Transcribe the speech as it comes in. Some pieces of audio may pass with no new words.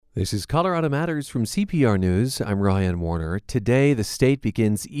This is Colorado Matters from CPR News. I'm Ryan Warner. Today, the state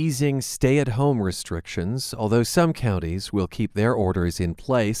begins easing stay-at-home restrictions, although some counties will keep their orders in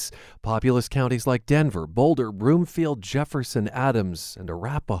place. Populous counties like Denver, Boulder, Broomfield, Jefferson, Adams, and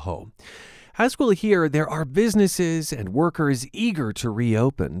Arapahoe. As we'll hear, there are businesses and workers eager to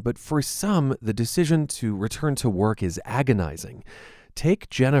reopen, but for some, the decision to return to work is agonizing. Take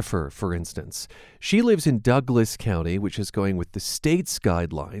Jennifer, for instance. She lives in Douglas County, which is going with the state's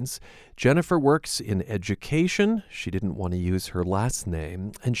guidelines. Jennifer works in education. She didn't want to use her last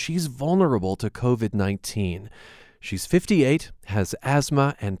name, and she's vulnerable to COVID-19. She's 58, has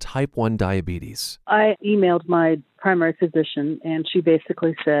asthma and type 1 diabetes. I emailed my primary physician, and she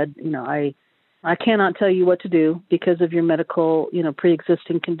basically said, I cannot tell you what to do because of your medical,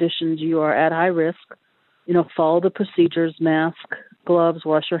 pre-existing conditions. You are at high risk. Follow the procedures, mask, gloves,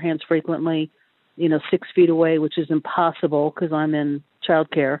 wash your hands frequently, 6 feet away, which is impossible because I'm in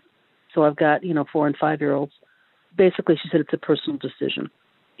childcare. So I've got, 4 and 5-year-olds. Basically, she said it's a personal decision.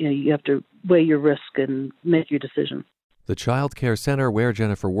 You have to weigh your risk and make your decision. The child care center where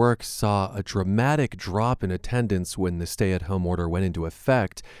Jennifer works saw a dramatic drop in attendance when the stay-at-home order went into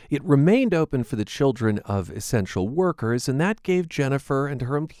effect. It remained open for the children of essential workers, and that gave Jennifer and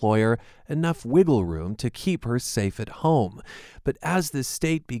her employer enough wiggle room to keep her safe at home. But as the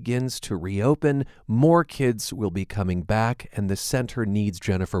state begins to reopen, more kids will be coming back, and the center needs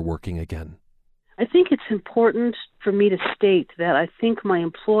Jennifer working again. I think it's important for me to state that I think my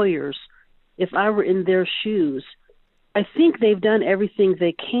employers, if I were in their shoes, I think they've done everything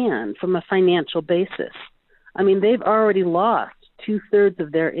they can from a financial basis. I mean, they've already lost 2/3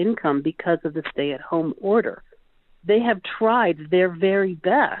 of their income because of the stay-at-home order. They have tried their very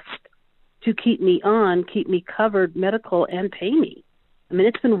best to keep me covered medical, and pay me. I mean,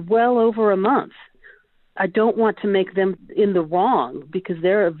 it's been well over a month. I don't want to make them in the wrong because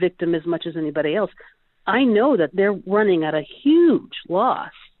they're a victim as much as anybody else. I know that they're running at a huge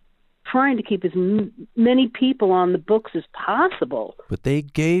loss, trying to keep as many people on the books as possible. But they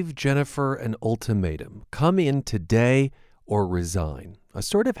gave Jennifer an ultimatum. Come in today or resign. A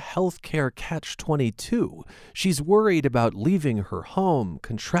sort of healthcare catch-22. She's worried about leaving her home,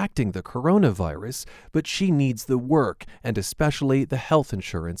 contracting the coronavirus, but she needs the work and especially the health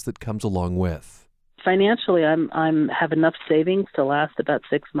insurance that comes along with. Financially, I'm have enough savings to last about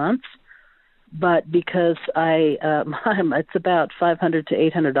 6 months. But because it's about $500 to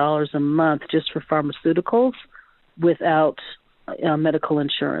 $800 a month just for pharmaceuticals without medical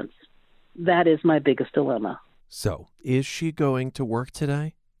insurance. That is my biggest dilemma. So, is she going to work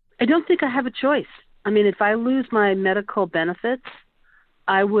today? I don't think I have a choice. I mean, if I lose my medical benefits,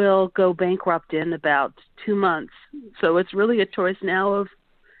 I will go bankrupt in about 2 months. So it's really a choice now of,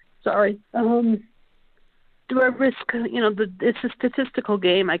 do I risk, it's a statistical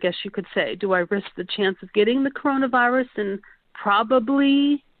game, I guess you could say. Do I risk the chance of getting the coronavirus and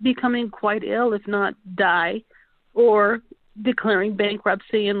probably becoming quite ill, if not die, or declaring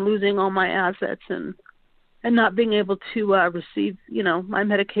bankruptcy and losing all my assets and not being able to receive, my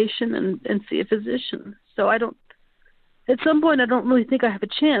medication and see a physician? So at some point, I don't really think I have a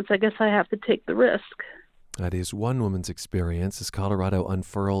chance. I guess I have to take the risk. That is one woman's experience as Colorado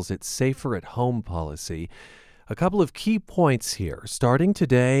unfurls its Safer at Home policy. A couple of key points here. Starting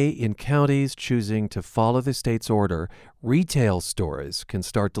today, in counties choosing to follow the state's order, retail stores can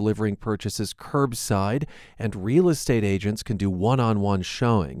start delivering purchases curbside, and real estate agents can do one-on-one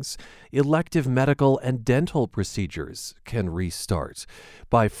showings. Elective medical and dental procedures can restart.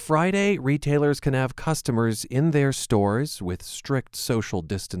 By Friday, retailers can have customers in their stores with strict social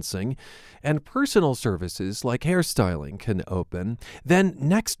distancing, and personal services like hairstyling can open. Then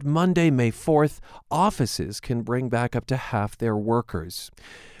next Monday, May 4th, offices can bring back up to half their workers.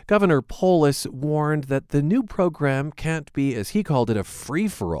 Governor Polis warned that the new program can't be, as he called it, a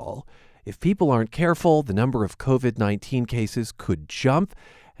free-for-all. If people aren't careful, the number of COVID-19 cases could jump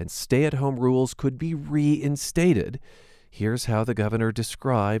and stay-at-home rules could be reinstated. Here's how the governor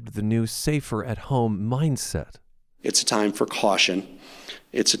described the new safer-at-home mindset. It's a time for caution.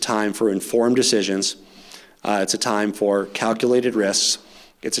 It's a time for informed decisions. It's a time for calculated risks.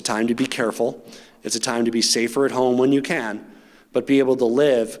 It's a time to be careful. It's a time to be safer at home when you can, but be able to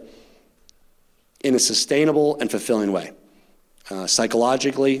live in a sustainable and fulfilling way.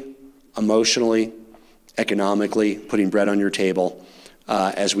 Psychologically, emotionally, economically, putting bread on your table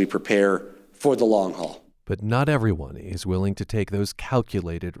as we prepare for the long haul. But not everyone is willing to take those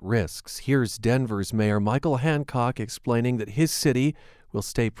calculated risks. Here's Denver's Mayor Michael Hancock explaining that his city will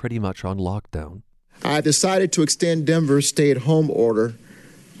stay pretty much on lockdown. I decided to extend Denver's stay-at-home order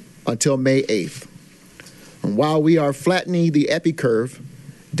until May 8th. And while we are flattening the epi curve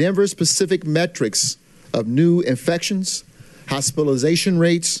Denver's specific metrics of new infections, hospitalization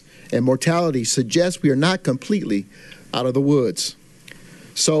rates, and mortality suggest we are not completely out of the woods.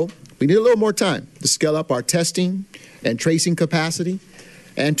 So we need a little more time to scale up our testing and tracing capacity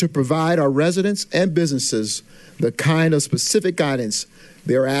and to provide our residents and businesses the kind of specific guidance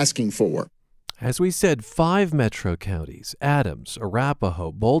they're asking for. As we said, 5 metro counties, Adams,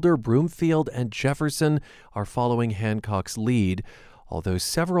 Arapahoe, Boulder, Broomfield, and Jefferson, are following Hancock's lead, although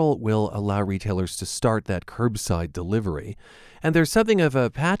several will allow retailers to start that curbside delivery. And there's something of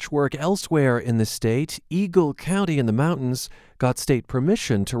a patchwork elsewhere in the state. Eagle County in the mountains got state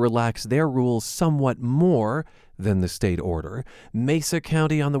permission to relax their rules somewhat more than the state order. Mesa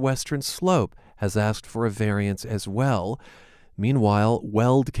County on the western slope has asked for a variance as well. Meanwhile,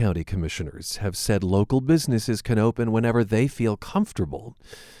 Weld County commissioners have said local businesses can open whenever they feel comfortable.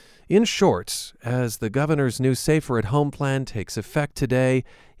 In short, as the governor's new Safer at Home plan takes effect today,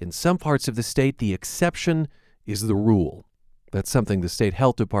 in some parts of the state, the exception is the rule. That's something the state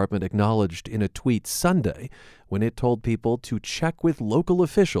health department acknowledged in a tweet Sunday when it told people to check with local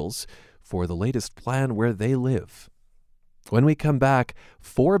officials for the latest plan where they live. When we come back,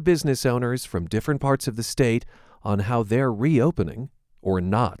 4 business owners from different parts of the state on how they're reopening or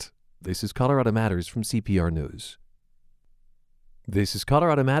not. This is Colorado Matters from CPR News. This is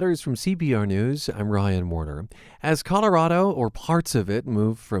Colorado Matters from CPR News. I'm Ryan Warner. As Colorado, or parts of it,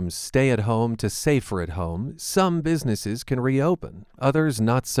 move from stay-at-home to safer at home, some businesses can reopen, others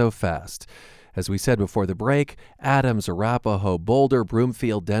not so fast. As we said before the break, Adams, Arapahoe, Boulder,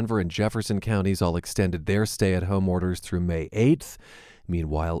 Broomfield, Denver, and Jefferson counties all extended their stay-at-home orders through May 8th.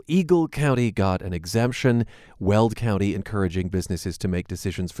 Meanwhile, Eagle County got an exemption, Weld County encouraging businesses to make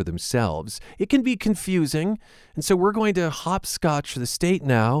decisions for themselves. It can be confusing, and so we're going to hopscotch the state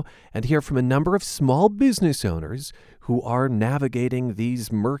now and hear from a number of small business owners who are navigating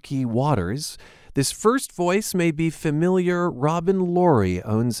these murky waters. This first voice may be familiar. Robin Laurie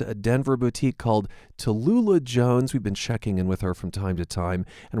owns a Denver boutique called Tallulah Jones. We've been checking in with her from time to time.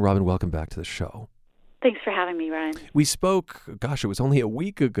 And Robin, welcome back to the show. Thanks for having me, Ryan. We spoke, it was only a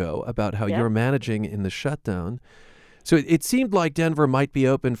week ago, about how you're managing in the shutdown. So it seemed like Denver might be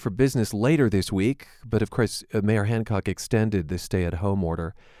open for business later this week, but of course, Mayor Hancock extended the stay-at-home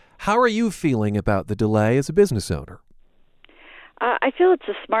order. How are you feeling about the delay as a business owner? I feel it's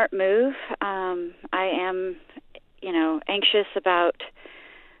a smart move. I am, anxious about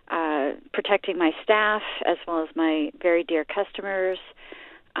protecting my staff as well as my very dear customers.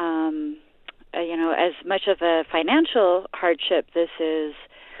 As much of a financial hardship this is,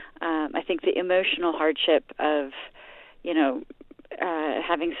 I think the emotional hardship of,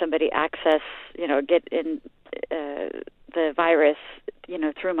 having somebody access, get in the virus,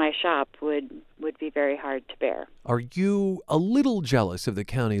 through my shop would be very hard to bear. Are you a little jealous of the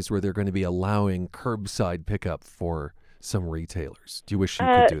counties where they're going to be allowing curbside pickup for some retailers? Do you wish you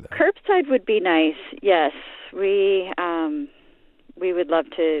could do that? Curbside would be nice, yes. We would love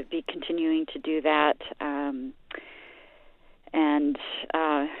to be continuing to do that, and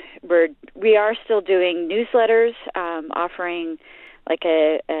we are still doing newsletters, offering like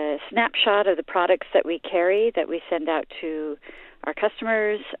a snapshot of the products that we carry that we send out to our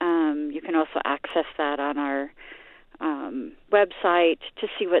customers. You can also access that on our website to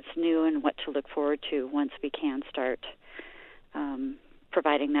see what's new and what to look forward to once we can start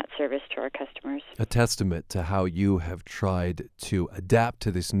providing that service to our customers. A testament to how you have tried to adapt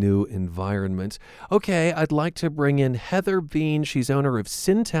to this new environment. Okay, I'd like to bring in Heather Bean. She's owner of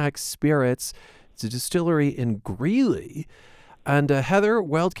Syntax Spirits. It's a distillery in Greeley. And Heather,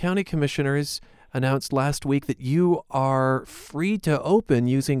 Weld County commissioners announced last week that you are free to open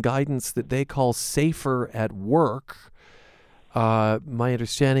using guidance that they call Safer at Work. My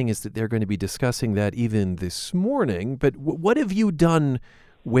understanding is that they're going to be discussing that even this morning. But what have you done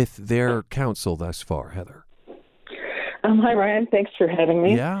with their counsel thus far, Heather? Hi, Ryan. Thanks for having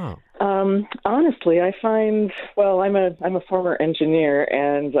me. Yeah. Honestly, I find, I'm a former engineer,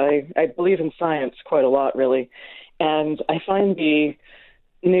 and I believe in science quite a lot, really. And I find the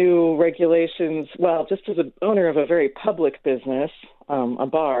new regulations, just as an owner of a very public business, a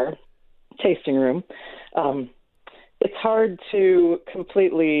bar, tasting room, it's hard to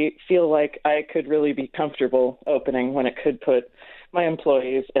completely feel like I could really be comfortable opening when it could put my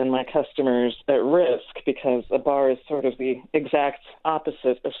employees and my customers at risk, because a bar is sort of the exact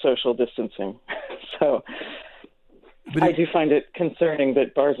opposite of social distancing. So I do find it concerning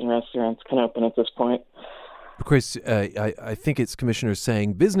that bars and restaurants can open at this point. Of course, I think it's commissioners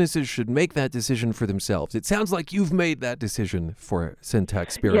saying businesses should make that decision for themselves. It sounds like you've made that decision for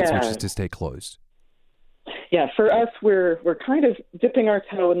Syntax Spirits, which is to stay closed. Yeah, for us, we're kind of dipping our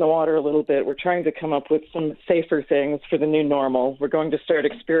toe in the water a little bit. We're trying to come up with some safer things for the new normal. We're going to start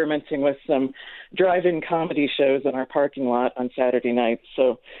experimenting with some drive-in comedy shows in our parking lot on Saturday nights.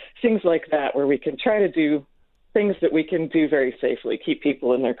 So things like that, where we can try to do things that we can do very safely, keep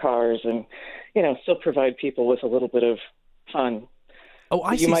people in their cars and, still provide people with a little bit of fun. Oh,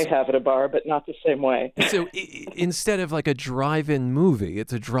 I see. You might have at a bar, but not the same way. So instead of like a drive-in movie,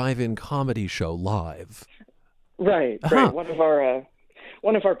 it's a drive-in comedy show live. Right. One of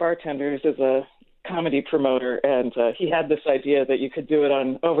our bartenders is a comedy promoter, and he had this idea that you could do it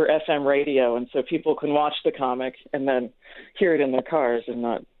over FM radio, and so people can watch the comic and then hear it in their cars and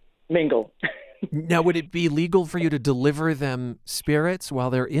not mingle. Now, would it be legal for you to deliver them spirits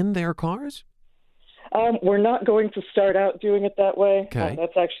while they're in their cars? We're not going to start out doing it that way. Okay.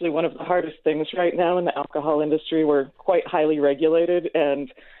 That's actually one of the hardest things right now in the alcohol industry. We're quite highly regulated,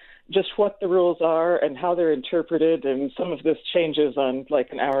 and just what the rules are and how they're interpreted, and some of this changes on like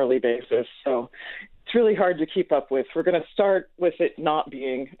an hourly basis. So it's really hard to keep up with. We're going to start with it not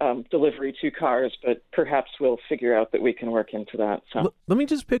being delivery to cars, but perhaps we'll figure out that we can work into that. So let me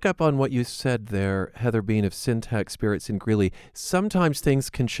just pick up on what you said there, Heather Bean of Syntax Spirits in Greeley. Sometimes things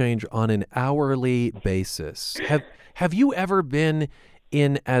can change on an hourly basis. Have you ever been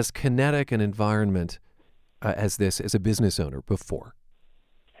in as kinetic an environment as this as a business owner before?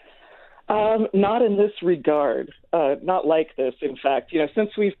 Not in this regard, not like this. In fact, since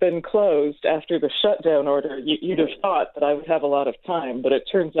we've been closed after the shutdown order, you'd have thought that I would have a lot of time, but it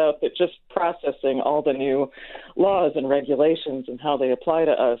turns out that just processing all the new laws and regulations and how they apply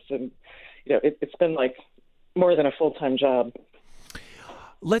to us, and it's been like more than a full-time job.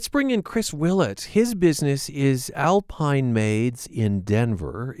 Let's bring in Chris Willett. His business is Alpine Maids in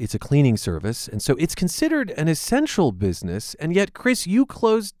Denver. It's a cleaning service, and so it's considered an essential business. And yet, Chris, you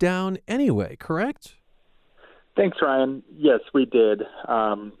closed down anyway, correct? Thanks, Ryan. Yes, we did.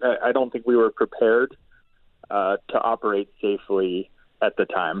 I don't think we were prepared to operate safely at the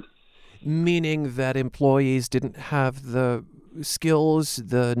time. Meaning that employees didn't have the skills,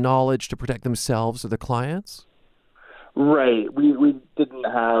 the knowledge to protect themselves or the clients? Right. We didn't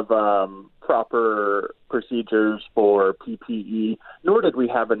have proper procedures for PPE, nor did we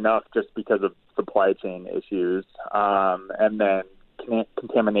have enough just because of supply chain issues, and then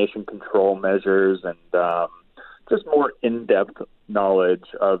contamination control measures and just more in-depth knowledge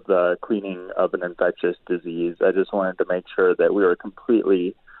of the cleaning of an infectious disease. I just wanted to make sure that we were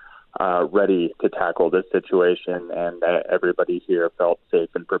completely ready to tackle this situation and that everybody here felt safe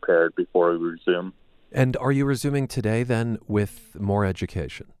and prepared before we resume. And are you resuming today then with more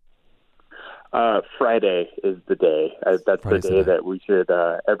education? Friday is the day. That's Friday's the day that we should,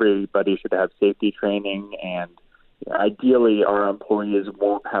 everybody should have safety training, and ideally our employees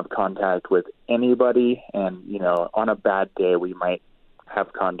won't have contact with anybody. And, on a bad day, we might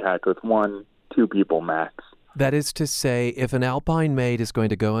have contact with 1-2 people max. That is to say, if an Alpine maid is going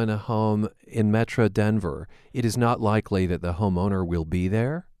to go in a home in Metro Denver, it is not likely that the homeowner will be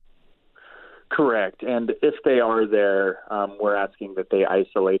there? Correct. And if they are there, we're asking that they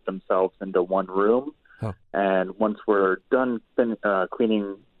isolate themselves into one room. Oh. And once we're done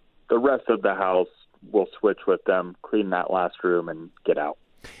cleaning the rest of the house, we'll switch with them, clean that last room, and get out.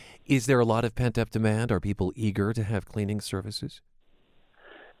 Is there a lot of pent-up demand? Are people eager to have cleaning services?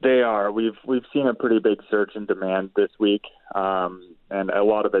 They are. We've seen a pretty big surge in demand this week, and a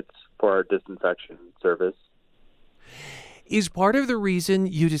lot of it's for our disinfection service. Is part of the reason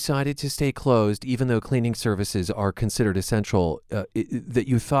you decided to stay closed, even though cleaning services are considered essential, that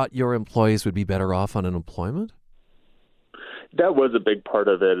you thought your employees would be better off on unemployment? That was a big part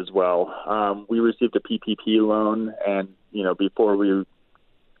of it as well. We received a PPP loan, and before we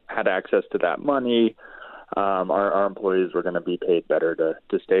had access to that money, our employees were going to be paid better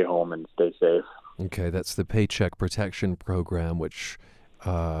to stay home and stay safe. Okay, that's the Paycheck Protection Program, which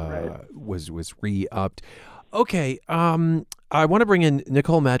was re-upped. Okay, I want to bring in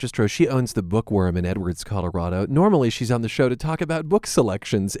Nicole Magistro. She owns the Bookworm in Edwards, Colorado. Normally, she's on the show to talk about book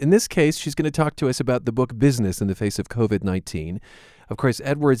selections. In this case, she's going to talk to us about the book Business in the Face of COVID-19. Of course,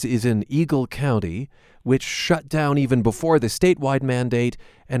 Edwards is in Eagle County, which shut down even before the statewide mandate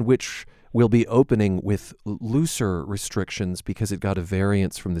and which will be opening with looser restrictions because it got a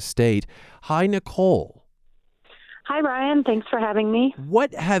variance from the state. Hi, Nicole. Hi, Ryan. Thanks for having me.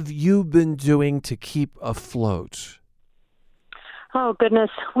 What have you been doing to keep afloat? Oh, goodness.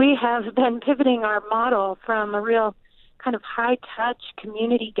 We have been pivoting our model from a real kind of high-touch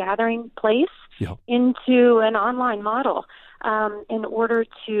community gathering place into an online model in order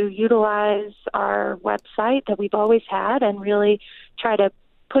to utilize our website that we've always had and really try to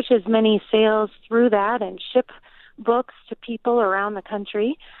push as many sales through that and ship books to people around the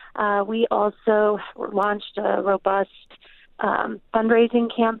country. We also launched a robust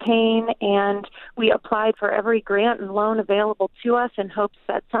fundraising campaign, and we applied for every grant and loan available to us in hopes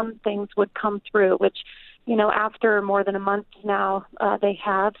that some things would come through, which, after more than a month now, they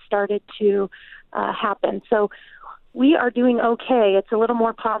have started to happen. So we are doing okay. It's a little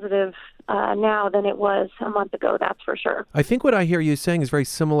more positive now than it was a month ago, that's for sure. I think what I hear you saying is very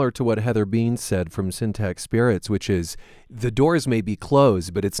similar to what Heather Bean said from Syntax Spirits, which is the doors may be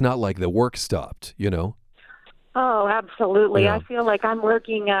closed, but it's not like the work stopped, Oh, absolutely. Yeah. I feel like I'm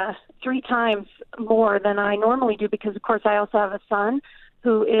working 3 times more than I normally do because, of course, I also have a son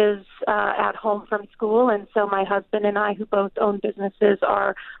who is at home from school, and so my husband and I, who both own businesses,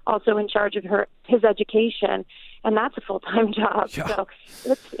 are also in charge of his education, and that's a full-time job. Yeah. So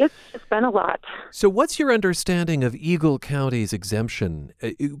it's been a lot. So what's your understanding of Eagle County's exemption?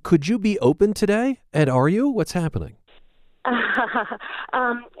 Could you be open today? And are you? What's happening?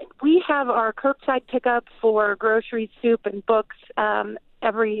 We have our curbside pickup for groceries, soup, and books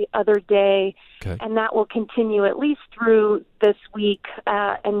every other day, Okay. and that will continue at least through this week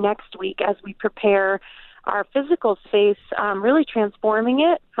and next week as we prepare our physical space, really transforming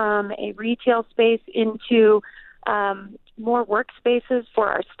it from a retail space into more workspaces for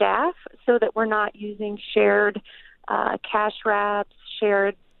our staff so that we're not using shared cash wraps,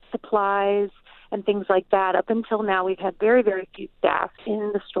 shared supplies, and things like that. Up until now, we've had very, very few staff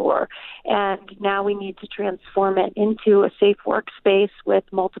in the store, and now we need to transform it into a safe workspace with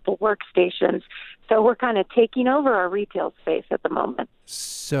multiple workstations. So we're kind of taking over our retail space at the moment.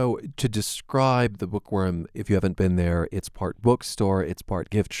 So to describe the Bookworm, if you haven't been there, it's part bookstore, it's part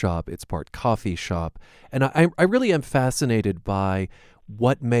gift shop, it's part coffee shop. And I really am fascinated by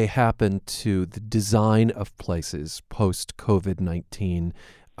what may happen to the design of places post-COVID-19.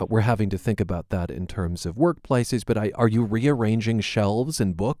 We're having to think about that in terms of workplaces, but are you rearranging shelves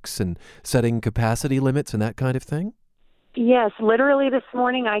and books and setting capacity limits and that kind of thing? Yes, literally this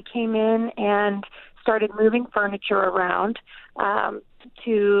morning I came in and started moving furniture around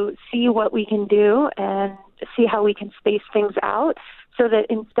to see what we can do and see how we can space things out so that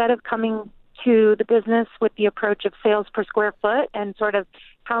instead of coming to the business with the approach of sales per square foot and sort of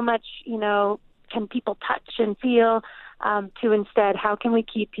how much, can people touch and feel, to instead, how can we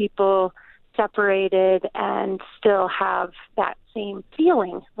keep people separated and still have that same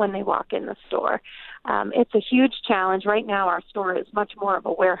feeling when they walk in the store? It's a huge challenge. Right now, our store is much more of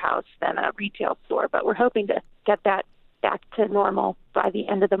a warehouse than a retail store, but we're hoping to get that back to normal by the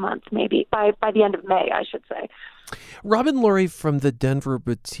end of the month, maybe by the end of May, I should say. Robin Lurie from the Denver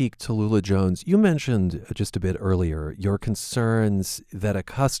boutique Tallulah Jones, you mentioned just a bit earlier your concerns that a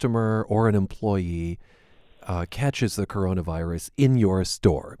customer or an employee catches the coronavirus in your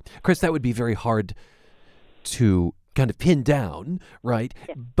store. Of course, that would be very hard to kind of pin down, right?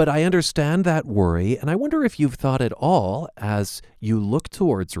 Yeah. But I understand that worry, and I wonder if you've thought at all, as you look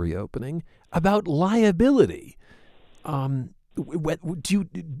towards reopening, about liability. Do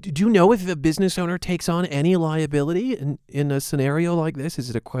you know if a business owner takes on any liability in a scenario like this? Is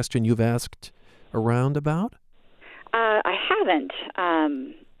it a question you've asked around about? I haven't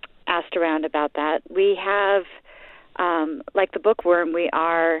asked around about that. We have, like the Bookworm, we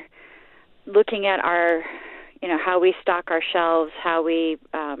are looking at our, how we stock our shelves, how we,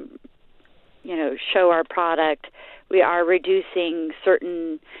 show our product. We are reducing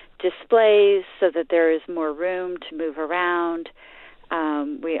certain displays so that there is more room to move around.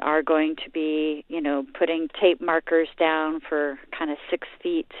 We are going to be, putting tape markers down for kind of 6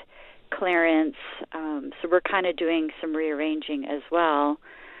 feet clearance. So we're kind of doing some rearranging as well.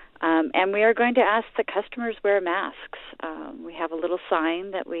 And we are going to ask the customers wear masks. We have a little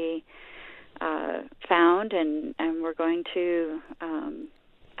sign that we found, and we're going to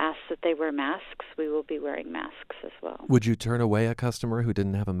ask that they wear masks. We will be wearing masks as well. Would you turn away a customer who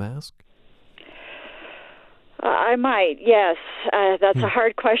didn't have a mask? I might, yes. That's a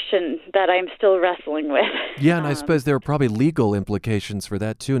hard question that I'm still wrestling with. Yeah, and I suppose there are probably legal implications for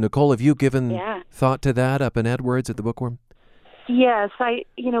that, too. Nicole, have you given thought to that up in Edwards at the Bookworm? Yes,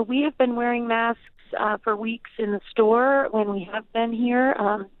 we have been wearing masks for weeks in the store when we have been here,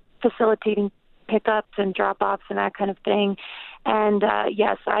 facilitating pickups and drop-offs and that kind of thing. And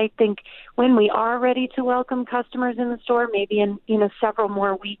yes, I think when we are ready to welcome customers in the store, maybe in several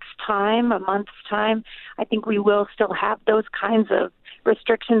more weeks' time, a month's time, I think we will still have those kinds of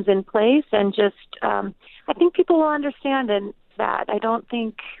restrictions in place. And just, I think people will understand that. I don't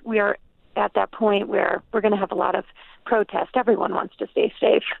think we are at that point where we're going to have a lot of protest. Everyone wants to stay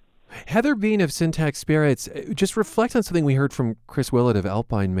safe. Heather Bean of Syntax Spirits, just reflect on something we heard from Chris Willett of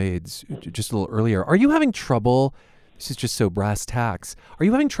Alpine Maids just a little earlier. Are you having trouble, this is just so brass tacks, are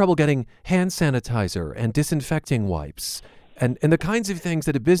you having trouble getting hand sanitizer and disinfecting wipes and the kinds of things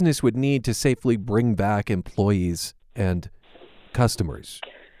that a business would need to safely bring back employees and customers?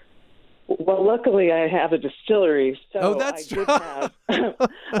 Well, luckily I have a distillery, so that's I did have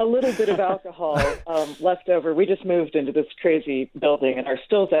a little bit of alcohol left over. We just moved into this crazy building, and our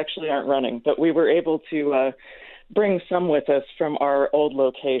stills actually aren't running, but we were able to bring some with us from our old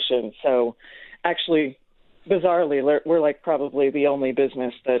location. So actually, bizarrely, we're like probably the only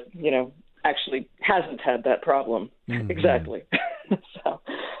business that, actually hasn't had that problem. Mm-hmm. Exactly. So.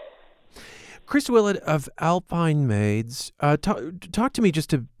 Chris Willett of Alpine Maids, talk to me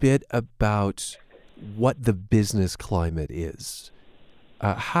just a bit about what the business climate is.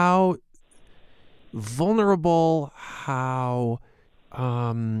 How vulnerable, how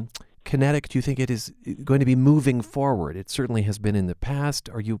kinetic do you think it is going to be moving forward? It certainly has been in the past.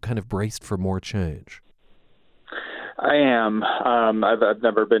 Are you kind of braced for more change? I am. I've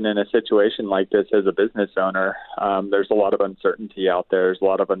never been in a situation like this as a business owner. There's a lot of uncertainty out there. There's a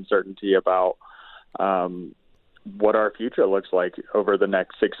lot of uncertainty about what our future looks like over the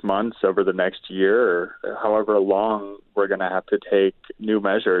next 6 months, over the next year, or however long we're going to have to take new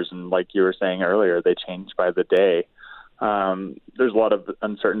measures. And like you were saying earlier, they change by the day. There's a lot of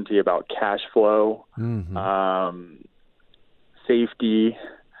uncertainty about cash flow, safety,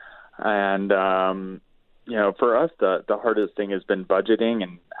 and for us, the hardest thing has been budgeting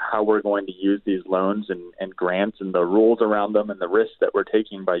and how we're going to use these loans and grants and the rules around them and the risks that we're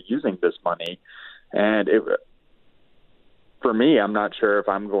taking by using this money. And for me, I'm not sure if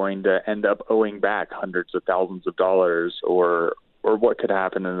I'm going to end up owing back hundreds of thousands of dollars or what could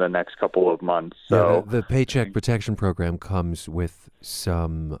happen in the next couple of months. So the Paycheck Protection Program comes with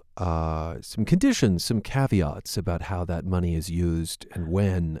some conditions, some caveats about how that money is used and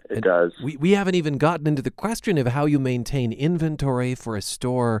when. It does. We haven't even gotten into the question of how you maintain inventory for a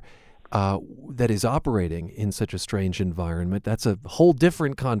store that is operating in such a strange environment. That's a whole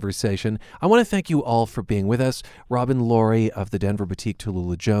different conversation. I want to thank you all for being with us. Robin Laurie of the Denver boutique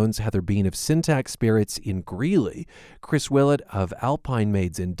Tallulah Jones, Heather Bean of Syntax Spirits in Greeley, Chris Willett of Alpine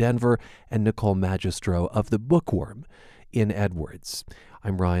Maids in Denver, and Nicole Magistro of The Bookworm in Edwards.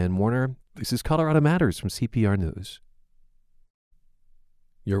 I'm Ryan Warner. This is Colorado Matters from CPR News.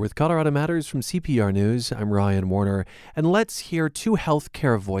 You're with Colorado Matters from CPR News. I'm Ryan Warner. And let's hear two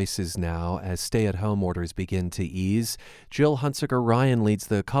healthcare voices now as stay-at-home orders begin to ease. Jill Hunsaker-Ryan leads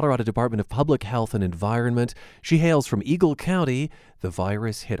the Colorado Department of Public Health and Environment. She hails from Eagle County. The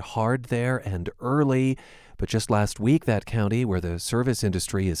virus hit hard there and early. But just last week, that county, where the service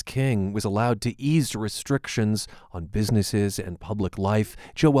industry is king, was allowed to ease restrictions on businesses and public life.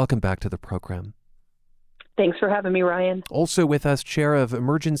 Jill, welcome back to the program. Thanks for having me, Ryan. Also with us, Chair of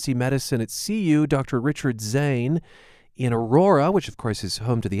Emergency Medicine at CU, Dr. Richard Zane. In Aurora, which of course is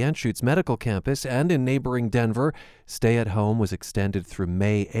home to the Anschutz Medical Campus, and in neighboring Denver, stay-at-home was extended through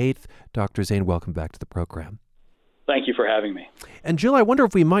May 8th. Dr. Zane, welcome back to the program. Thank you for having me. And Jill, I wonder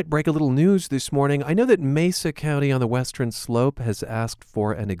if we might break a little news this morning. I know that Mesa County on the Western Slope has asked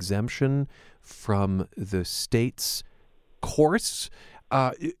for an exemption from the state's course.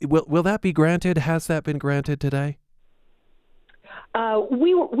 Will that be granted? Has that been granted today?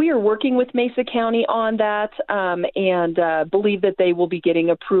 We are working with Mesa County on that and believe that they will be getting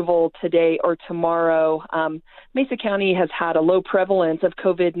approval today or tomorrow. Mesa County has had a low prevalence of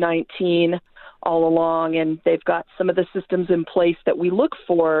COVID-19 all along, and they've got some of the systems in place that we look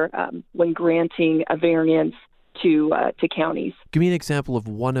for when granting a variance to counties. Give me an example of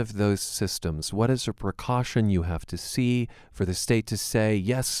one of those systems. What is a precaution you have to see for the state to say,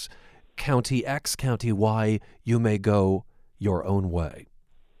 yes, County X, County Y, you may go your own way?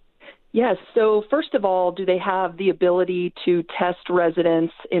 Yes. So first of all, do they have the ability to test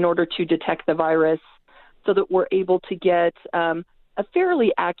residents in order to detect the virus so that we're able to get a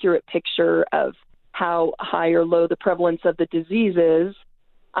fairly accurate picture of how high or low the prevalence of the disease is?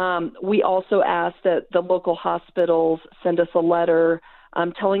 We also ask that the local hospitals send us a letter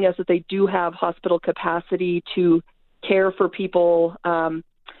telling us that they do have hospital capacity to care for people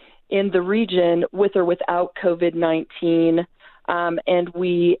in the region with or without COVID-19. And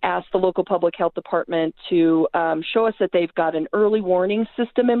we ask the local public health department to show us that they've got an early warning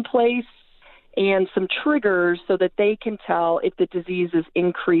system in place and some triggers so that they can tell if the disease is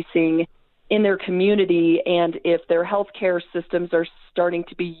increasing in their community and if their healthcare systems are starting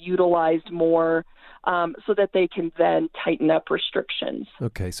to be utilized more so that they can then tighten up restrictions.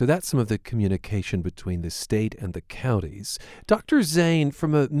 Okay, so that's some of the communication between the state and the counties. Dr. Zane,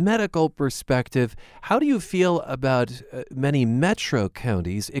 from a medical perspective, how do you feel about many metro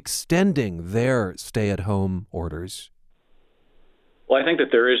counties extending their stay-at-home orders? Well, I think that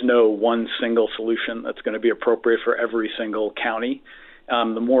there is no one single solution that's going to be appropriate for every single county.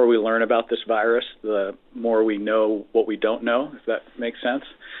 The more we learn about this virus, the more we know what we don't know, if that makes sense.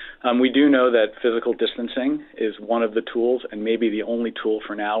 We do know that physical distancing is one of the tools, and maybe the only tool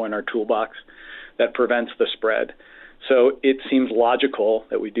for now in our toolbox, that prevents the spread. So it seems logical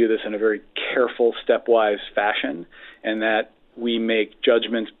that we do this in a very careful, stepwise fashion, and that we make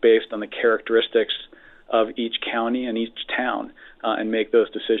judgments based on the characteristics of each county and each town, and make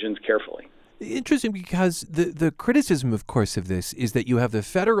those decisions carefully. Interesting, because the criticism, of course, of this is that you have the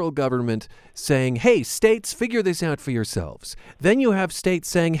federal government saying, hey, states, figure this out for yourselves. Then you have states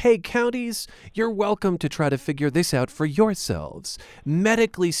saying, hey, counties, you're welcome to try to figure this out for yourselves.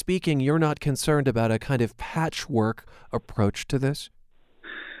 Medically speaking, you're not concerned about a kind of patchwork approach to this?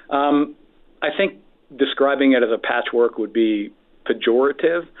 I think describing it as a patchwork would be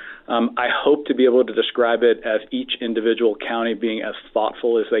pejorative. I hope to be able to describe it as each individual county being as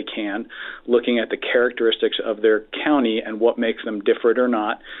thoughtful as they can, looking at the characteristics of their county and what makes them different or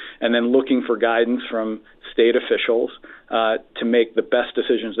not, and then looking for guidance from state officials to make the best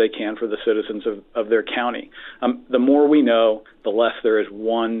decisions they can for the citizens of their county. The more we know, the less there is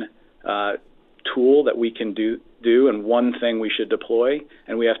one tool that we can do and one thing we should deploy,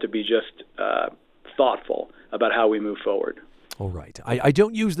 and we have to be just thoughtful about how we move forward. All right. I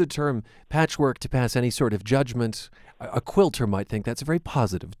don't use the term patchwork to pass any sort of judgment. A quilter might think that's a very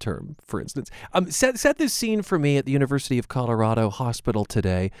positive term, for instance. Set this scene for me at the University of Colorado Hospital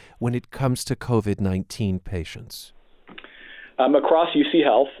today when it comes to COVID-19 patients. Across UC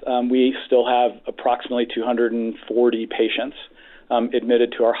Health, we still have approximately 240 patients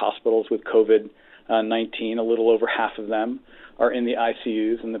admitted to our hospitals with COVID-19. A little over half of them are in the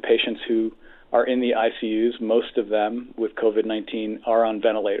ICUs, and the patients who are in the ICUs, most of them with COVID-19 are on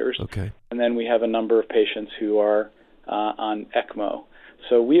ventilators. Okay. And then we have a number of patients who are on ECMO.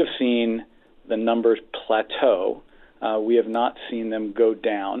 So we have seen the numbers plateau. We have not seen them go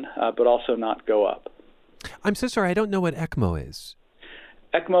down, but also not go up. I'm so sorry, I don't know what ECMO is.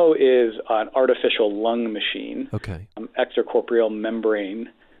 ECMO is an artificial lung machine. Okay. Extracorporeal membrane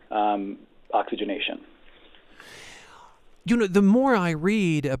oxygenation. You know, the more I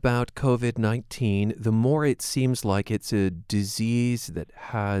read about COVID-19, the more it seems like it's a disease that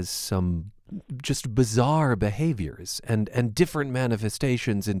has some just bizarre behaviors and different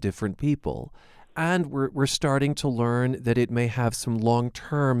manifestations in different people. And we're starting to learn that it may have some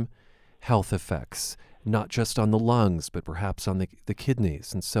long-term health effects, not just on the lungs, but perhaps on the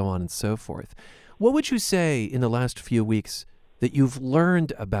kidneys and so on and so forth. What would you say in the last few weeks that you've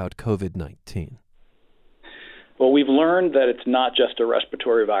learned about COVID-19? Well, we've learned that it's not just a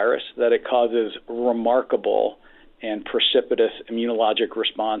respiratory virus, that it causes remarkable and precipitous immunologic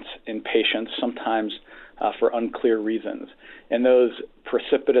response in patients, sometimes for unclear reasons. And those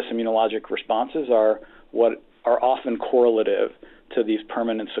precipitous immunologic responses are what are often correlative to these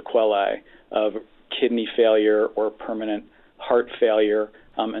permanent sequelae of kidney failure or permanent heart failure,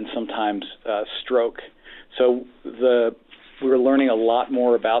 and sometimes stroke. So we're learning a lot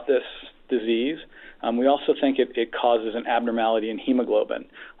more about this disease. We also think it causes an abnormality in hemoglobin,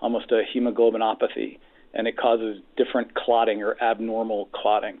 almost a hemoglobinopathy, and it causes different clotting or abnormal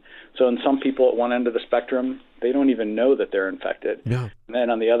clotting. So in some people at one end of the spectrum, they don't even know that they're infected. Yeah. And then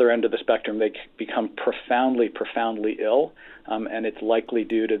on the other end of the spectrum, they become profoundly, profoundly ill, and it's likely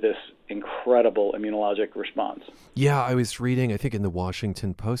due to this incredible immunologic response. Yeah, I was reading, I think in the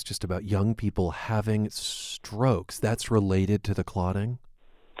Washington Post, just about young people having strokes. That's related to the clotting?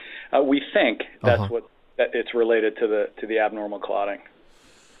 We think that it's related to the abnormal clotting.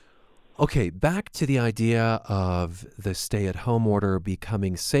 Okay, back to the idea of the stay-at-home order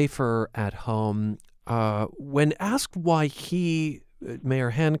becoming safer at home. When asked why Mayor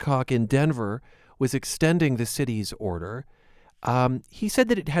Hancock in Denver, was extending the city's order, he said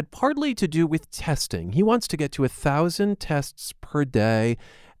that it had partly to do with testing. He wants to get to 1,000 tests per day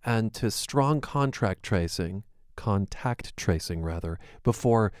and to strong contact tracing,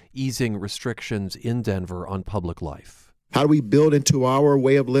 before easing restrictions in Denver on public life. How do we build into our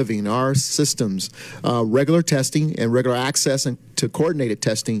way of living, our systems, regular testing and regular access and to coordinated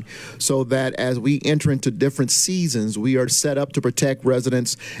testing so that as we enter into different seasons, we are set up to protect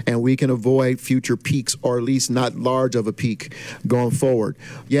residents and we can avoid future peaks, or at least not large of a peak going forward.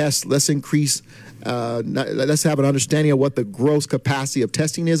 Yes, let's increase Let's have an understanding of what the gross capacity of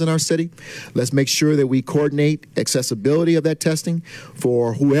testing is in our city. Let's make sure that we coordinate accessibility of that testing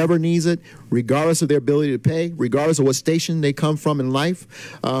for whoever needs it, regardless of their ability to pay, regardless of what station they come from in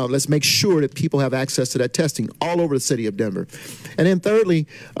life. Let's make sure that people have access to that testing all over the city of Denver. And then thirdly,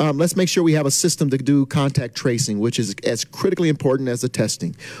 let's make sure we have a system to do contact tracing, which is as critically important as the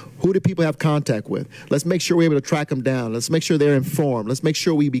testing. Who do people have contact with? Let's make sure we're able to track them down. Let's make sure they're informed. Let's make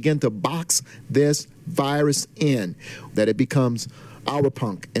sure we begin to box this virus in, that it becomes our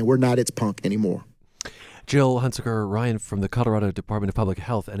punk and we're not its punk anymore. Jill Hunsaker-Ryan from the Colorado Department of Public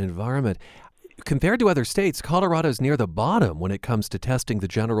Health and Environment. Compared to other states, Colorado's near the bottom when it comes to testing the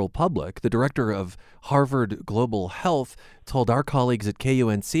general public. The director of Harvard Global Health told our colleagues at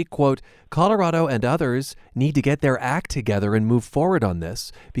KUNC, quote, Colorado and others need to get their act together and move forward on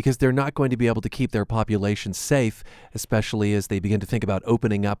this because they're not going to be able to keep their population safe, especially as they begin to think about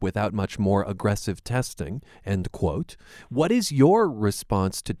opening up without much more aggressive testing, end quote. What is your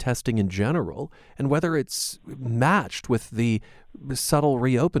response to testing in general and whether it's matched with the subtle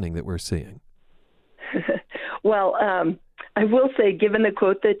reopening that we're seeing? Well, I will say, given the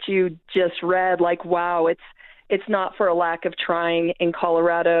quote that you just read, like, wow, it's not for a lack of trying in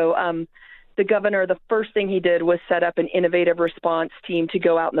Colorado. The governor, the first thing he did was set up an innovative response team to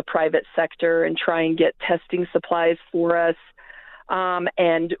go out in the private sector and try and get testing supplies for us.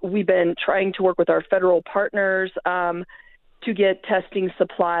 And we've been trying to work with our federal partners to get testing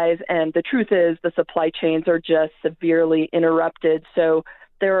supplies. And the truth is the supply chains are just severely interrupted. So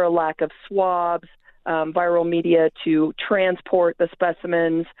there are a lack of swabs, viral media to transport the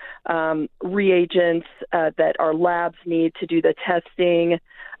specimens, reagents that our labs need to do the testing.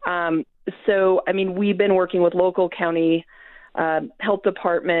 So, I mean, we've been working with local county health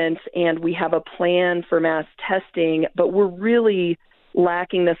departments, and we have a plan for mass testing, but we're really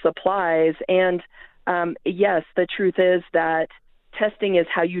lacking the supplies. And yes, the truth is that testing is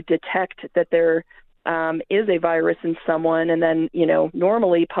how you detect that there is a virus in someone. And then,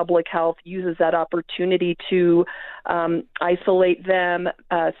 normally public health uses that opportunity to isolate them,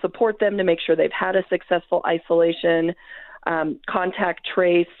 support them to make sure they've had a successful isolation, contact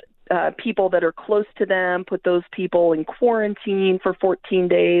trace people that are close to them, put those people in quarantine for 14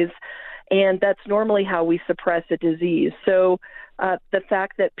 days. And that's normally how we suppress a disease. So the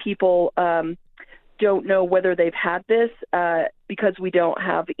fact that people don't know whether they've had this because we don't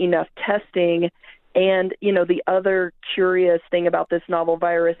have enough testing. And, the other curious thing about this novel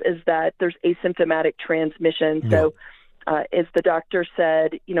virus is that there's asymptomatic transmission. So as the doctor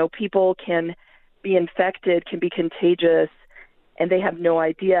said, people can be infected, can be contagious, and they have no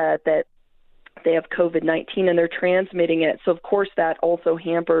idea that they have COVID-19 and they're transmitting it. So, of course, that also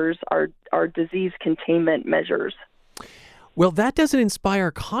hampers our disease containment measures. Well, that doesn't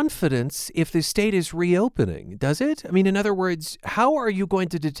inspire confidence if the state is reopening, does it? I mean, in other words, how are you going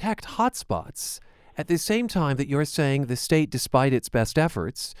to detect hotspots at the same time that you're saying the state, despite its best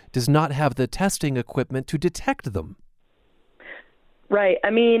efforts, does not have the testing equipment to detect them? Right. I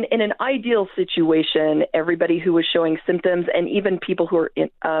mean, in an ideal situation, everybody who was showing symptoms and even people who are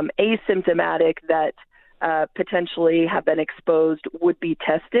asymptomatic that potentially have been exposed would be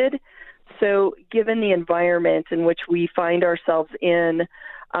tested. So given the environment in which we find ourselves in,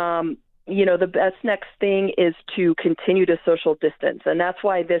 the best next thing is to continue to social distance. And that's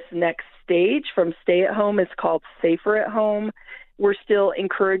why this next stage from stay at home is called Safer at Home. We're still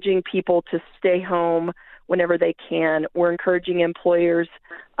encouraging people to stay home whenever they can. We're encouraging employers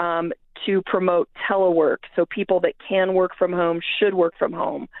to promote telework. So people that can work from home should work from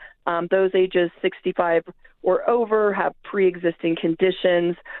home. Those ages 65 or over have pre-existing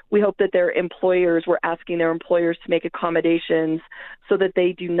conditions. We hope that we're asking their employers to make accommodations so that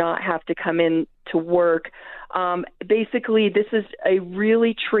they do not have to come in to work. Basically, this is a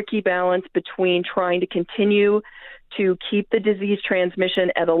really tricky balance between trying to continue to keep the disease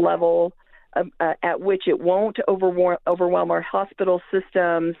transmission at a level at which it won't overwhelm our hospital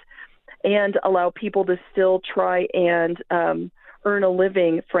systems and allow people to still try and earn a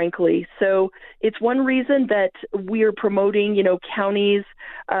living, frankly. So it's one reason that we are promoting, counties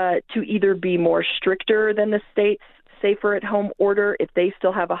to either be more stricter than the state's safer at home order if they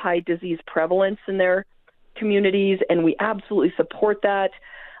still have a high disease prevalence in their communities, and we absolutely support that.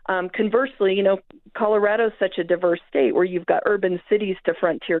 Conversely, Colorado is such a diverse state where you've got urban cities to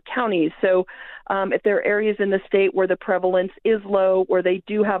frontier counties. So if there are areas in the state where the prevalence is low, where they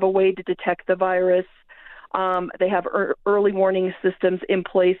do have a way to detect the virus, they have early warning systems in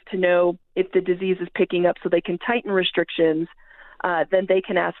place to know if the disease is picking up so they can tighten restrictions, then they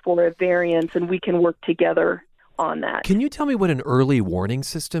can ask for a variance and we can work together on that. Can you tell me what an early warning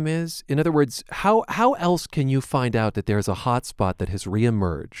system is? In other words, how else can you find out that there's a hotspot that has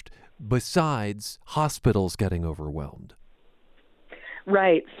reemerged besides hospitals getting overwhelmed?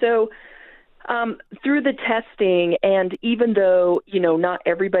 Right. So through the testing, and even though, not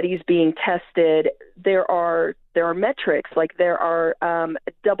everybody's being tested, there are metrics, like there are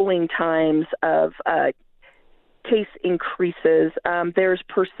doubling times of case increases. There's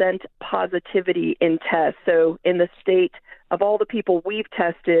percent positivity in tests. So in the state, of all the people we've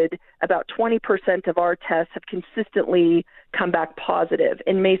tested, about 20% of our tests have consistently come back positive.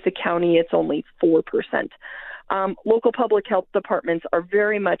 In Mesa County, it's only 4%. Local public health departments are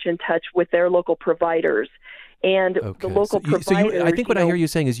very much in touch with their local providers. And the local providers... I think what I hear you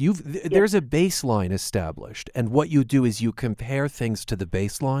saying is there's a baseline established, and what you do is you compare things to the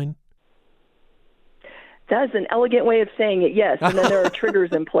baseline? That's an elegant way of saying it, yes. And then there are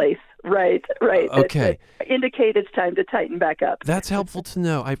triggers in place. Right. Okay. That indicate it's time to tighten back up. That's helpful to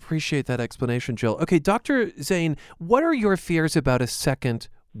know. I appreciate that explanation, Jill. Okay, Dr. Zane, what are your fears about a second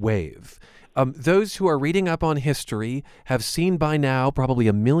wave? Those who are reading up on history have seen by now probably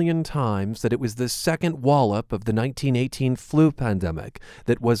 1 million times that it was the second wallop of the 1918 flu pandemic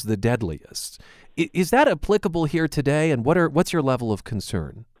that was the deadliest. Is that applicable here today, and what's your level of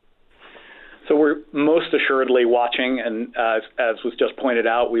concern? So we're most assuredly watching, and as was just pointed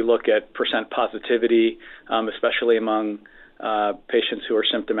out, we look at percent positivity, especially among patients who are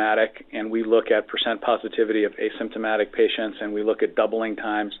symptomatic, and we look at percent positivity of asymptomatic patients, and we look at doubling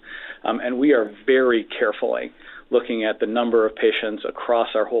times, and we are very carefully looking at the number of patients across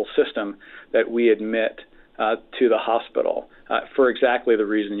our whole system that we admit to the hospital for exactly the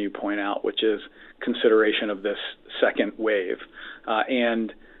reason you point out, which is consideration of this second wave.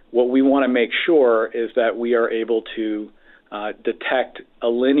 And what we want to make sure is that we are able to detect a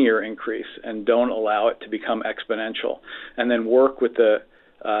linear increase and don't allow it to become exponential, and then work with the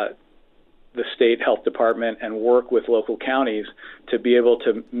state health department and work with local counties to be able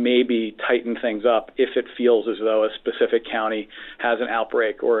to maybe tighten things up if it feels as though a specific county has an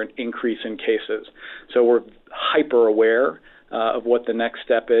outbreak or an increase in cases. So we're hyper aware of what the next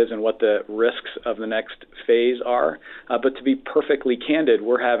step is and what the risks of the next phase are. But to be perfectly candid,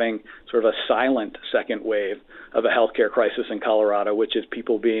 we're having sort of a silent second wave of a healthcare crisis in Colorado, which is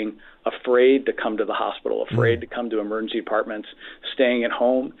people being afraid to come to the hospital, afraid to come to emergency departments, staying at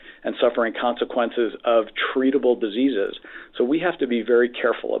home, and suffering consequences of treatable diseases. So we have to be very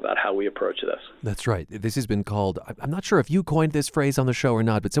careful about how we approach this. That's right. This has been called, I'm not sure if you coined this phrase on the show or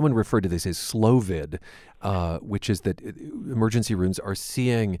not, but someone referred to this as SlowVid, which is that emergency rooms are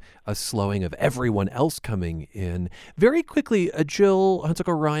seeing a slowing of everyone else coming in. Very quickly, Jill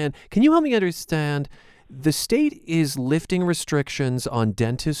Hunsaker-Ryan, can you help me understand? The state is lifting restrictions on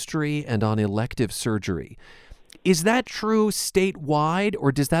dentistry and on elective surgery. Is that true statewide,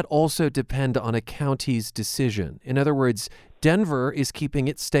 or does that also depend on a county's decision? In other words, Denver is keeping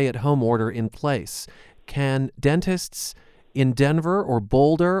its stay-at-home order in place. Can dentists in Denver or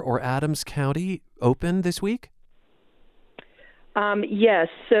Boulder or Adams County open this week? Yes.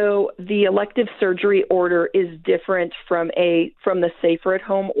 So the elective surgery order is different from the safer at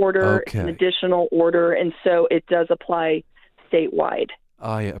home order. Okay. It's an additional order, and so it does apply statewide.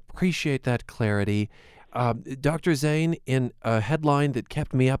 I appreciate that clarity. Dr. Zane, in a headline that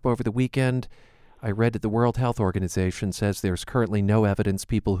kept me up over the weekend, I read that the World Health Organization says there's currently no evidence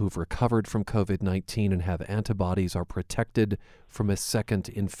people who've recovered from COVID-19 and have antibodies are protected from a second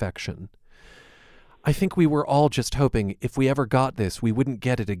infection. I think we were all just hoping if we ever got this, we wouldn't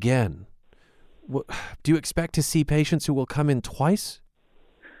get it again. Do you expect to see patients who will come in twice?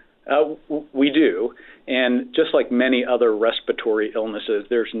 We do. And just like many other respiratory illnesses,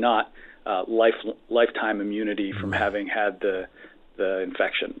 there's not lifetime immunity from having had the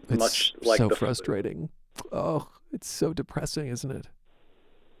infection. It's much like so the frustrating. Oh, it's so depressing, isn't it?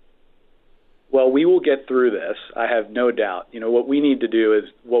 Well, we will get through this. I have no doubt. What we need to do is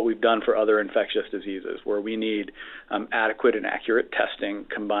what we've done for other infectious diseases, where we need adequate and accurate testing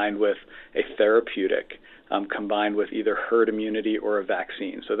combined with a therapeutic, combined with either herd immunity or a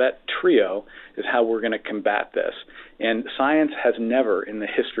vaccine. So that trio is how we're going to combat this. And science has never in the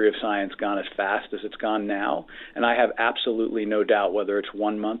history of science gone as fast as it's gone now. And I have absolutely no doubt, whether it's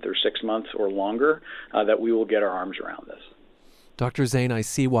 1 month or 6 months or longer, that we will get our arms around this. Dr. Zane, I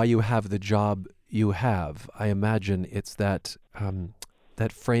see why you have the job you have. I imagine it's that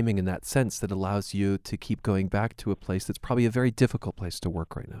framing and that sense that allows you to keep going back to a place that's probably a very difficult place to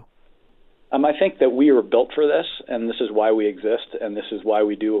work right now. I think that we are built for this, and this is why we exist, and this is why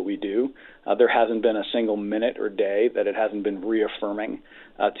we do what we do. There hasn't been a single minute or day that it hasn't been reaffirming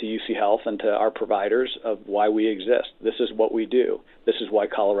to UC Health and to our providers of why we exist. This is what we do. This is why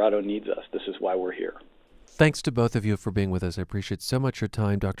Colorado needs us. This is why we're here. Thanks to both of you for being with us. I appreciate so much your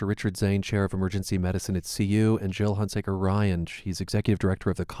time. Dr. Richard Zane, Chair of Emergency Medicine at CU, and Jill Hunsaker-Ryan. She's Executive Director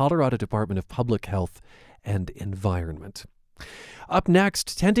of the Colorado Department of Public Health and Environment. Up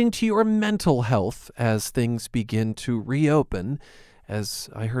next, tending to your mental health as things begin to reopen. As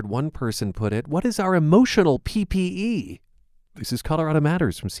I heard one person put it, what is our emotional PPE? This is Colorado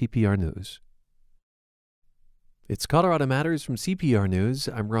Matters from CPR News. It's Colorado Matters from CPR News.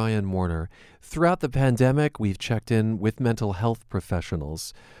 I'm Ryan Warner. Throughout the pandemic, we've checked in with mental health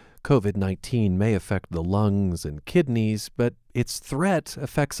professionals. COVID-19 may affect the lungs and kidneys, but its threat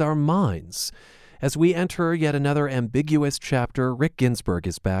affects our minds. As we enter yet another ambiguous chapter, Rick Ginsburg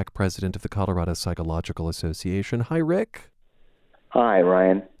is back, president of the Colorado Psychological Association. Hi, Rick. Hi,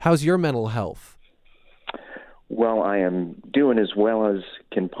 Ryan. How's your mental health? Well, I am doing as well as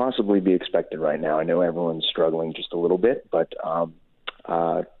can possibly be expected right now. I know everyone's struggling just a little bit, but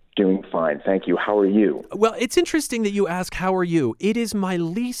doing fine. Thank you. How are you? Well, it's interesting that you ask, how are you? It is my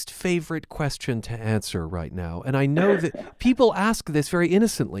least favorite question to answer right now. And I know that people ask this very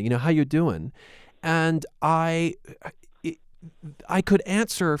innocently, how you doing? And I could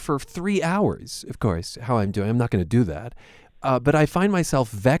answer for 3 hours, of course, how I'm doing. I'm not going to do that. But I find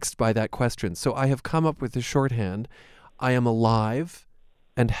myself vexed by that question. So I have come up with the shorthand. I am alive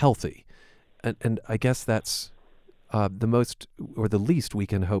and healthy. And I guess that's the most or the least we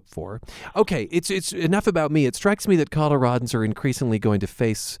can hope for. Okay, it's enough about me. It strikes me that Coloradans are increasingly going to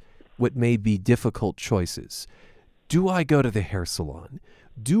face what may be difficult choices. Do I go to the hair salon?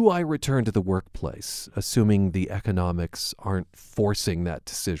 Do I return to the workplace, assuming the economics aren't forcing that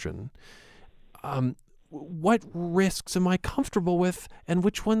decision? What risks am I comfortable with, and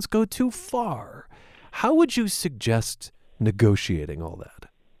which ones go too far? How would you suggest negotiating all that?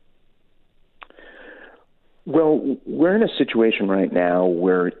 Well, we're in a situation right now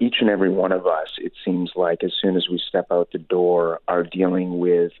where each and every one of us, it seems like as soon as we step out the door, are dealing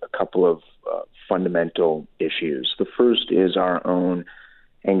with a couple of fundamental issues. The first is our own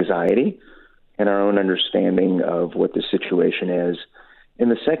anxiety and our own understanding of what the situation is. And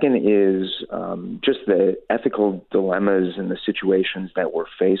the second is just the ethical dilemmas and the situations that we're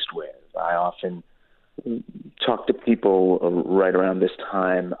faced with. I often talk to people right around this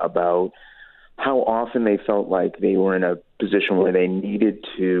time about how often they felt like they were in a position where they needed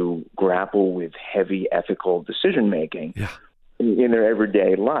to grapple with heavy ethical decision-making in their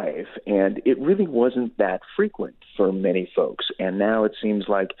everyday life. And it really wasn't that frequent for many folks. And now it seems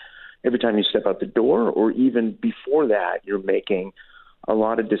like every time you step out the door, or even before that, you're making a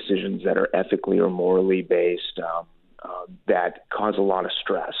lot of decisions that are ethically or morally based that cause a lot of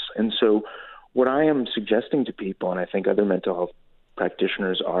stress. And so what I am suggesting to people, and I think other mental health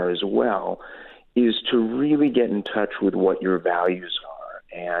practitioners are as well, is to really get in touch with what your values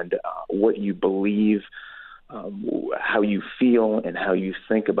are and what you believe, how you feel, and how you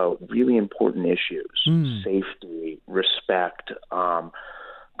think about really important issues, safety, respect,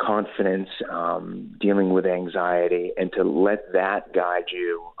 confidence, dealing with anxiety, and to let that guide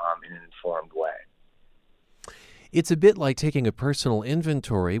you in an informed way. It's a bit like taking a personal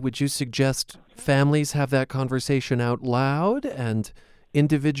inventory. Would you suggest families have that conversation out loud and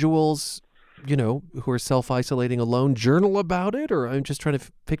individuals, who are self-isolating alone, journal about it? Or I'm just trying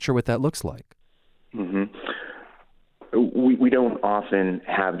to picture what that looks like. Mm-hmm. We don't often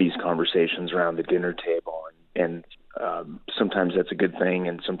have these conversations around the dinner table, and sometimes that's a good thing,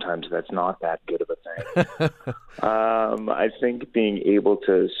 and sometimes that's not that good of a thing. I think being able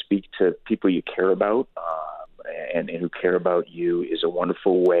to speak to people you care about and who care about you is a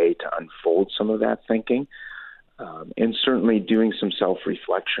wonderful way to unfold some of that thinking. And certainly doing some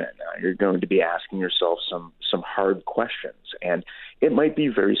self-reflection. You're going to be asking yourself some hard questions, and it might be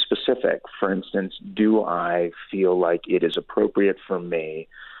very specific. For instance, do I feel like it is appropriate for me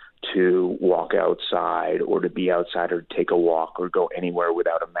to walk outside or to be outside or take a walk or go anywhere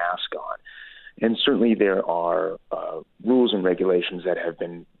without a mask on? And certainly there are rules and regulations that have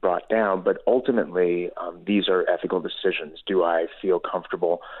been brought down, but ultimately these are ethical decisions. Do I feel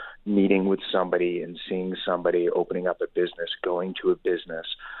comfortable meeting with somebody and seeing somebody, opening up a business, going to a business,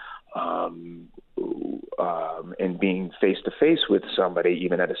 and being face-to-face with somebody,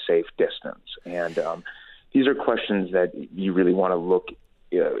 even at a safe distance? And these are questions that you really want to look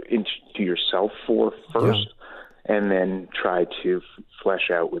into yourself for first. and then try to flesh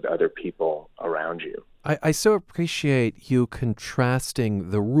out with other people around you. I so appreciate you contrasting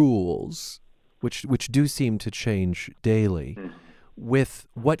the rules, which do seem to change daily, with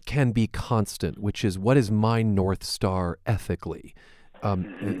what can be constant, which is what is my North Star ethically.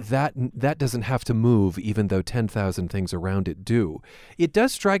 That doesn't have to move, even though 10,000 things around it do. It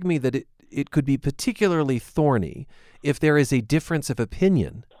does strike me that it could be particularly thorny if there is a difference of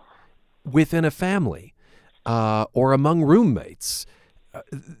opinion within a family or among roommates.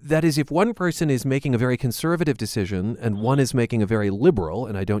 That is, if one person is making a very conservative decision and one is making a very liberal,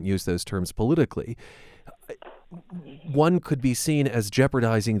 and I don't use those terms politically, one could be seen as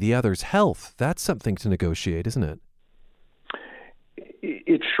jeopardizing the other's health. That's something to negotiate, isn't it?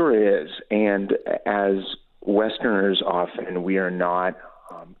 It sure is. And as Westerners, often we are not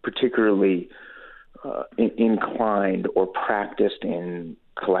particularly inclined or practiced in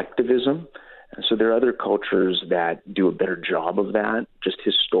collectivism. And so there are other cultures that do a better job of that, just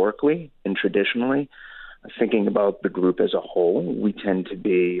historically and traditionally. Thinking about the group as a whole, we tend to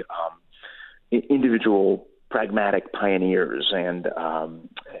be individual pragmatic pioneers, and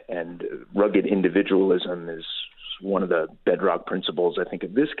rugged individualism is one of the bedrock principles, I think,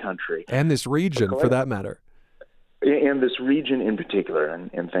 of this country. And this region, for that matter. And this region in particular,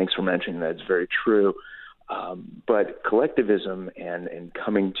 and thanks for mentioning that, it's very true. But collectivism and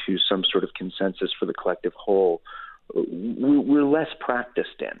coming to some sort of consensus for the collective whole, we're less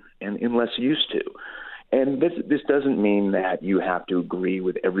practiced in and less used to. And this doesn't mean that you have to agree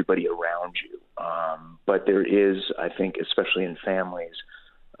with everybody around you. But there is, I think, especially in families,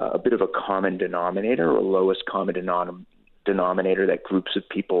 a bit of a common denominator, or lowest common denominator that groups of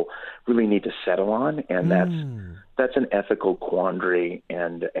people really need to settle on. And that's an ethical quandary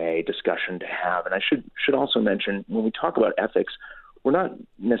and a discussion to have. And I should also mention, when we talk about ethics, we're not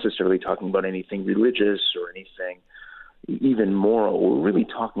necessarily talking about anything religious or anything even moral. We're really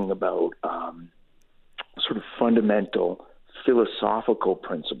talking about sort of fundamental philosophical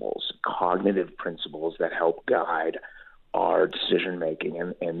principles, cognitive principles that help guide our decision making,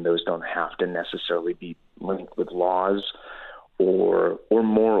 and those don't have to necessarily be linked with laws or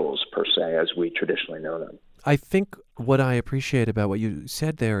morals per se, as we traditionally know them. I think what I appreciate about what you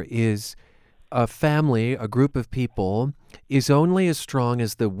said there is a family, a group of people, is only as strong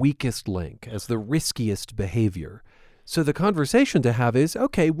as the weakest link, as the riskiest behavior. So the conversation to have is,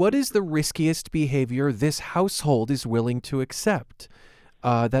 okay, what is the riskiest behavior this household is willing to accept?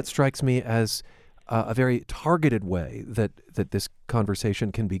 That strikes me as a very targeted way that this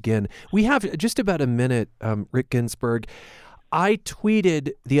conversation can begin. We have just about a minute, Rick Ginsburg. I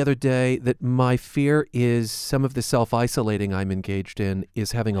tweeted the other day that my fear is some of the self-isolating I'm engaged in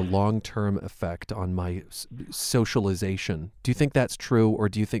is having a long-term effect on my socialization. Do you think that's true, or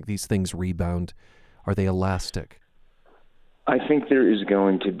do you think these things rebound? Are they elastic? I think there is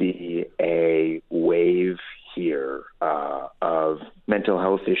going to be a wave here of mental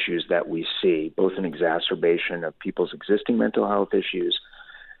health issues that we see, both an exacerbation of people's existing mental health issues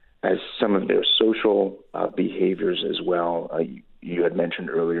as some of their social behaviors as well. You had mentioned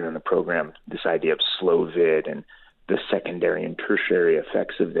earlier in the program this idea of slow vid and the secondary and tertiary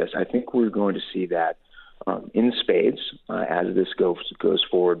effects of this. I think we're going to see that in spades as this goes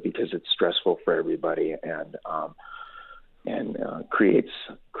forward, because it's stressful for everybody and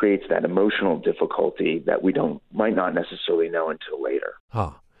creates that emotional difficulty that we might not necessarily know until later.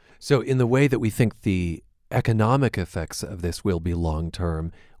 So in the way that we think the economic effects of this will be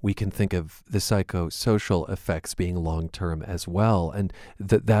long-term, we can think of the psychosocial effects being long-term as well. And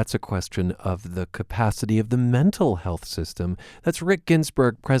that's a question of the capacity of the mental health system. That's Rick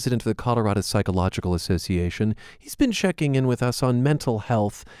Ginsburg, president of the Colorado Psychological Association. He's been checking in with us on mental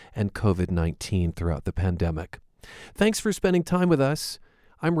health and COVID-19 throughout the pandemic. Thanks for spending time with us.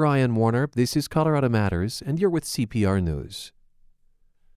 I'm Ryan Warner. This is Colorado Matters, and you're with CPR News.